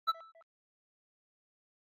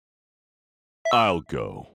I'll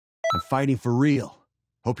go. I'm fighting for real.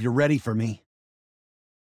 Hope you're ready for me.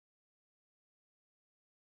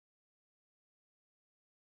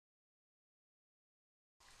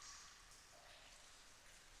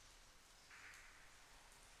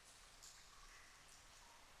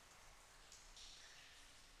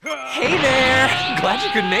 Hey there! Glad you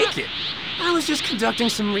could make it. I was just conducting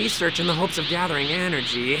some research in the hopes of gathering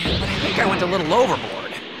energy, but I think I went a little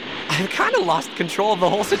overboard. I've kind of lost control of the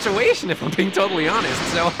whole situation, if I'm being totally honest,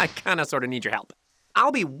 so I kind of sort of need your help.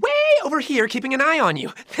 I'll be way over here keeping an eye on you.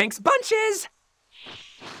 Thanks bunches!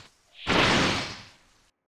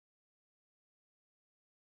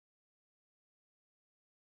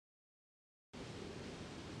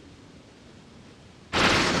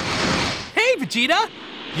 Hey, Vegeta!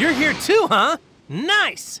 You're here too, huh?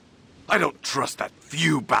 Nice! I don't trust that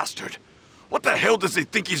Phew bastard. What the hell does he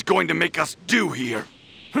think he's going to make us do here?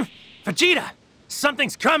 Vegeta!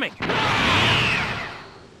 Something's coming!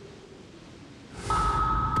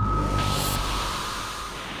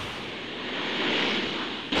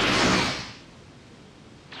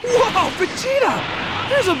 Whoa, Vegeta!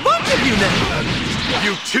 There's a bunch of you now!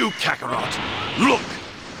 You too, Kakarot! Look!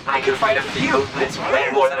 I can fight a few, but it's way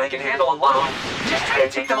more than I can handle alone. Just try to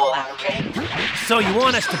take them all out, okay? So you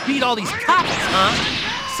want us to beat all these cops, huh?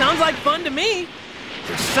 Sounds like fun to me.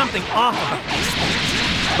 There's something off about these things,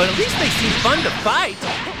 but at least they seem fun to fight.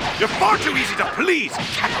 You're far too easy to please,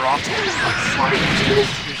 Kakarot! Sorry to do this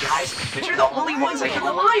to you guys, but you're the only ones I can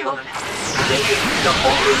rely on. Maybe the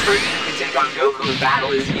only person who can take on Goku in battle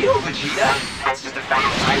is you, Vegeta. That's just a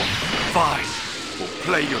fact, right? Fine. We'll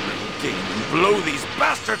play your little game and blow these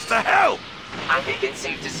bastards to hell! I think it's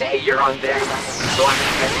safe to say you're on their level, so I'm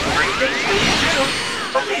expecting great things from you too.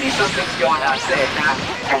 But maybe something's going without saying now.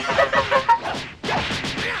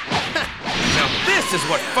 Now this is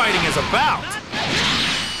what fighting is about!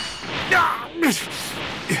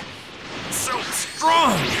 So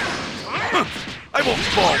strong! I won't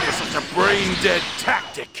fall for such a brain-dead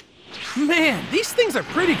tactic! Man, these things are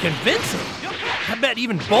pretty convincing. I bet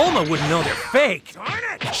even Bulma wouldn't know they're fake.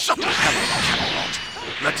 Shut the hell up,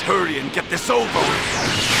 Kakarot! Let's hurry and get this over with!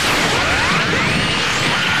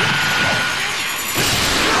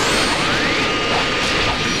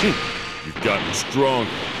 You've gotten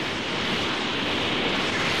stronger.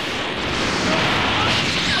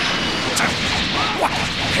 What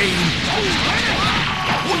pain?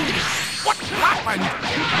 What happened?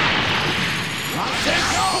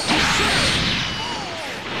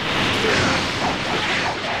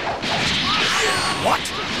 What?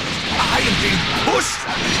 I am being pushed?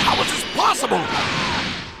 How is this possible?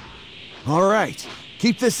 All right,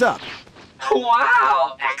 keep this up.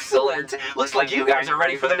 Wow, excellent. Looks like you guys are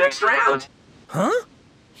ready for the next round. Huh?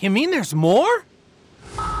 You mean there's more?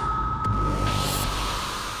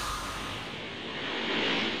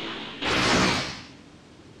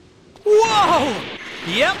 Whoa!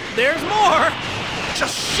 Yep, there's more!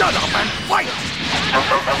 Just shut up and fight!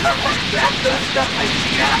 That's the stuff I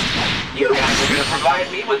got. You guys are gonna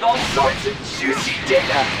provide me with all sorts of juicy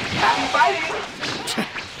data. Happy fighting!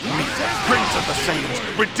 Me, Prince of the Saiyans,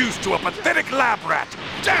 reduced to a pathetic lab rat!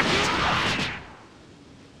 Damn it!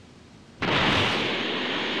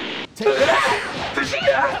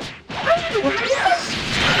 Vegeta! I didn't want to guess!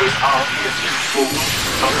 It was obvious, you fool!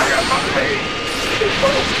 Okay, I'm not paid!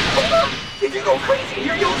 Hold on! If you go crazy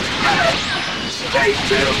here, you'll... Stay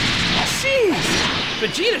still! Jeez!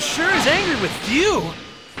 Vegeta sure is angry with you!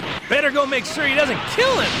 Better go make sure he doesn't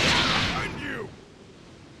kill him!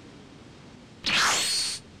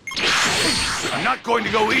 I'm not going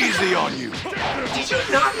to go easy on you! Did you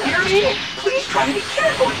not hear me? Please try to be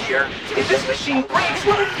careful here. If this machine breaks,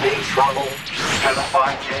 we're in big trouble. As a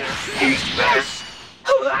fine kid, eat this.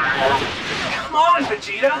 Come on,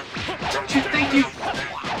 Vegeta. Don't you think you...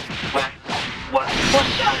 What the...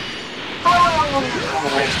 Oh,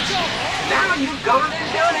 great. Now you've gone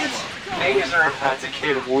and done it. Things are about to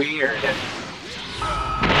get weird.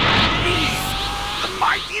 The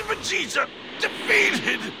mighty Vegeta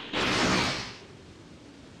defeated!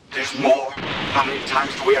 There's more. How many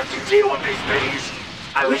times do we have to deal with these things?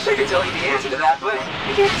 I wish I could tell you the answer to that, but I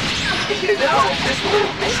can't. You know, this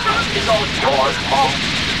little mishap is all your fault.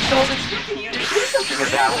 So I'm expecting you to do something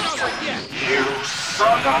about it. You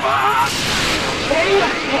son of a... Hey,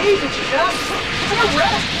 Vegeta. Have a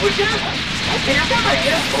rest, would ya? Hey, I've got my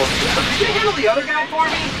hands full. Can you handle the other guy for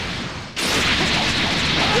me?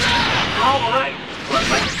 All right.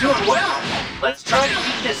 Looks like you're doing well. Let's try to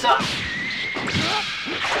keep this up.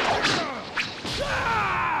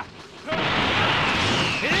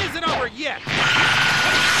 It isn't over yet!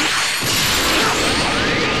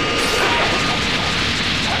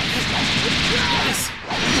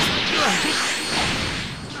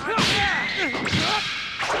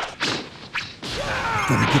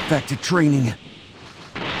 back to training.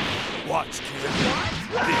 Watch, kid.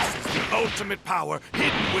 This is the ultimate power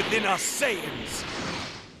hidden within us Saiyans.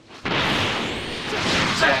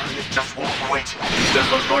 Sam, it just won't quit.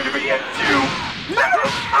 This one's going to be it, too.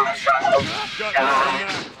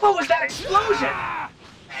 What was that explosion?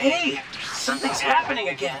 Hey, something's happening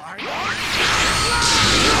again.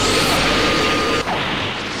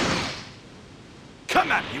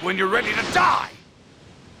 Come at me when you're ready to die!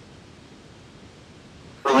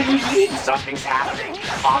 What do you mean something's happening?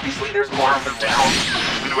 Obviously there's more of them now.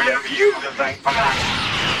 And we have you to thank for that.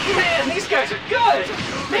 Man, these guys are good.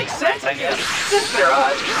 Makes sense, I guess, since they're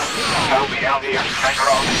us. Help me out here,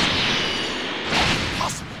 Piccolo.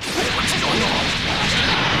 What's going on?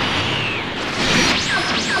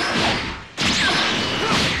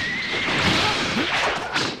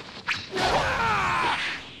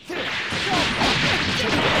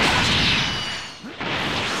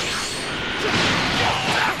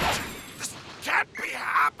 This can't be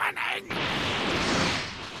happening!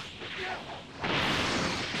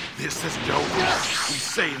 This isn't over. We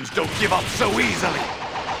Saiyans don't give up so easily.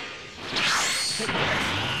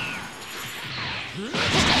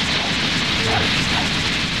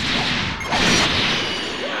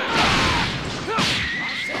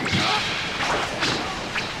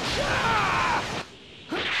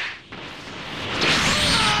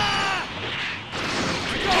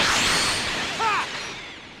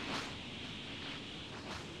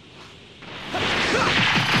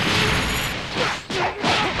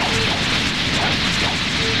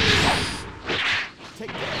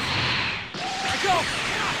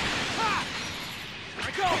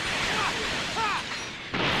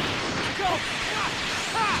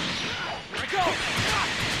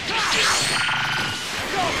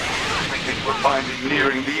 I think we're finally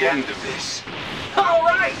nearing the end of this. All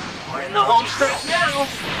right, we're in the home stretch now.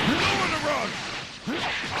 Nowhere to run!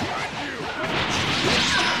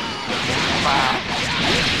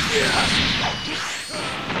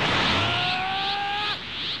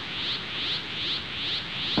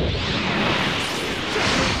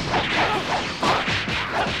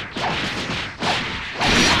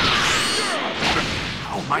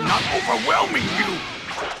 How am I not overwhelming you?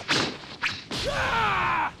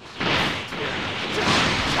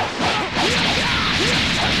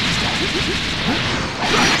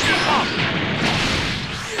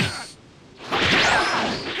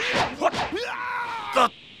 What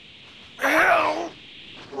the hell?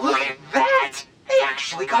 Look at that! They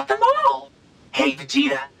actually got them all! Hey,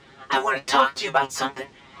 Vegeta, I want to talk to you about something.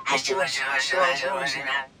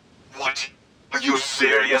 What? Are you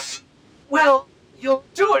serious? Well, you'll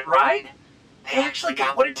do it, right? They actually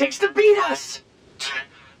got what it takes to beat us!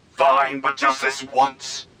 Fine, but just this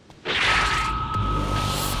once.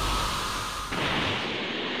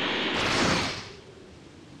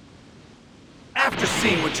 After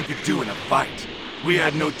seeing what you could do in a fight, we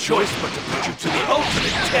had no choice but to put you to the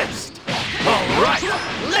ultimate test. All right,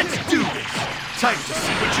 let's do this. Time to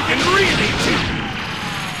see what you can really do.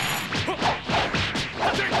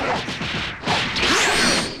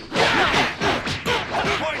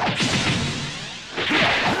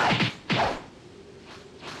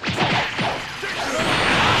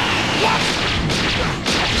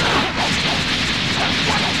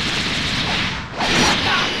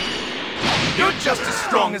 You're just as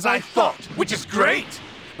strong as I thought, which is great.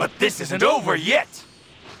 But this isn't over yet.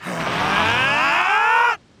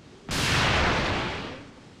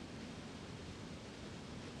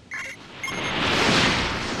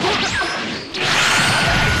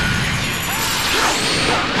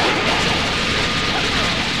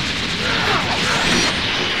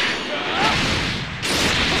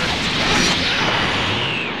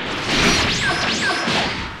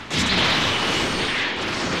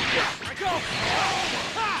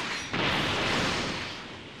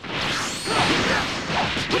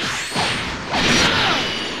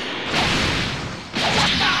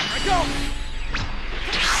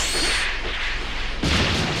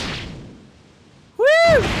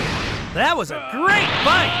 That was a great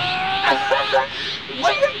fight!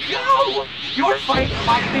 Way to go! Your fight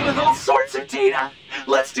provided me with all sorts of data.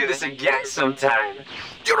 Let's do this again sometime.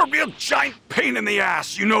 You're a real giant pain in the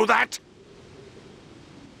ass, you know that?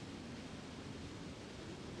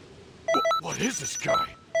 What is this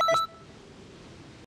guy?